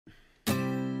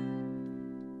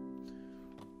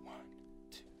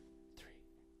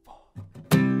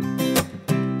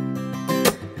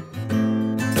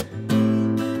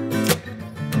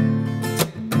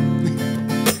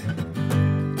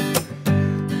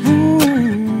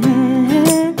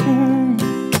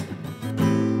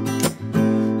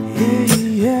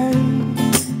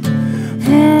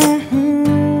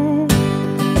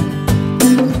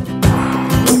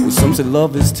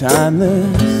love is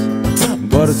timeless,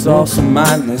 but it's also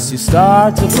mindless. You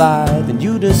start to fly, then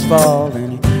you just fall,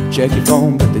 and you check your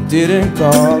phone, but they didn't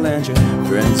call, and your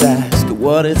friends ask you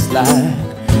what it's like.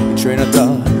 Your train of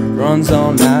thought runs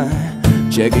all night.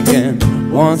 Check again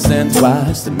once and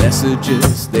twice, the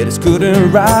messages they just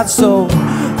couldn't write. So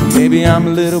maybe I'm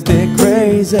a little bit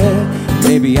crazy,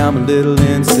 maybe I'm a little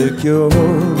insecure.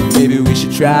 Maybe we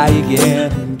should try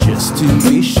again just to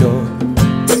be sure.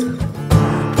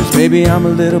 Maybe I'm a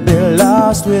little bit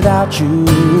lost without you.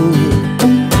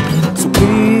 So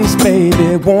please,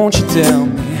 baby, won't you tell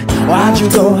me, why'd you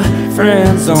go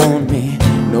friendzone me?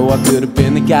 Know I could have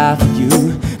been the guy for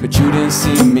you, but you didn't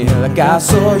see me like I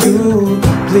saw you.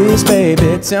 Please,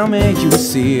 baby, tell me you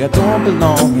see I don't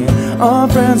belong here.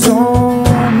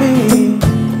 Unfriendzone me,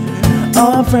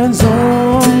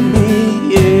 unfriendzone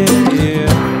me, yeah.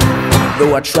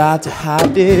 Though I tried to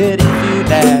hide it, if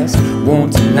you'd ask,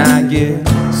 won't deny it.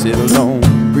 Sit alone,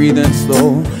 breathing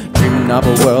slow, dreaming of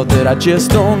a world that I just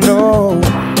don't know.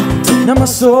 Now my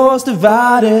soul's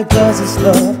divided, cause it's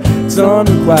love, it's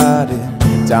unrequited.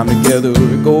 Time together,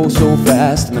 it goes so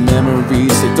fast, and the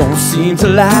memories, they don't seem to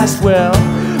last. Well,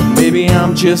 maybe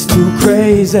I'm just too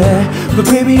crazy, but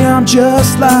maybe I'm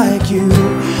just like you.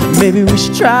 Maybe we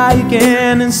should try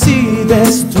again and see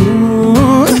this through.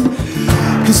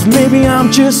 Cause maybe I'm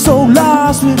just so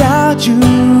lost without you.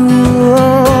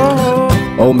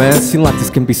 Oh man, seems like this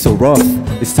can be so rough.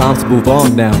 It's time to move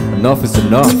on now, enough is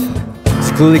enough.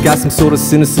 She's clearly got some sort of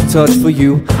sinister touch for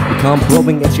you. You come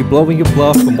blowing and she blowing your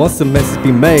bluff, and once the mess has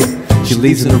been made, she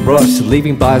leaves in a rush. She's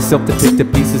leaving by herself to pick the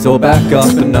pieces all back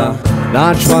up. And now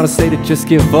I'm trying to say to just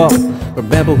give up.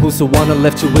 Remember who's the one that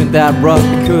left you in that rut.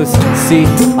 Because, see,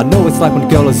 I know it's like when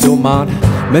girl is your mind.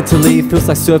 Mentally it feels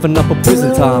like serving up a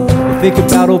prison time. You think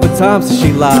about all the times that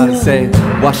she lied and say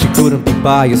why she couldn't be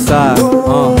by your side.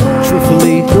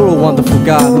 Truthfully, you're a wonderful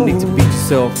guy, no need to beat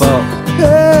yourself up.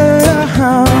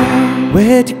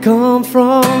 Where'd you come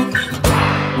from?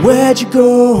 Where'd you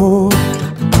go?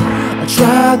 I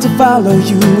tried to follow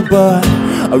you, but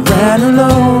I ran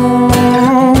alone.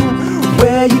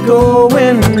 Where you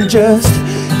going? Just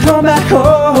come back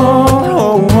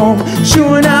home.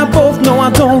 You and I both know I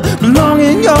don't belong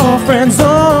in your friend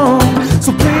zone.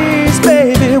 So please,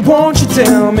 baby, won't you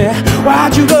tell me,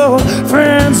 why'd you go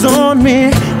friendzone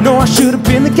me? No, I should have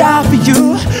been the guy for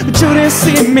you, but you didn't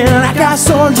see me like I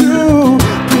saw you.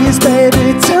 Please, baby,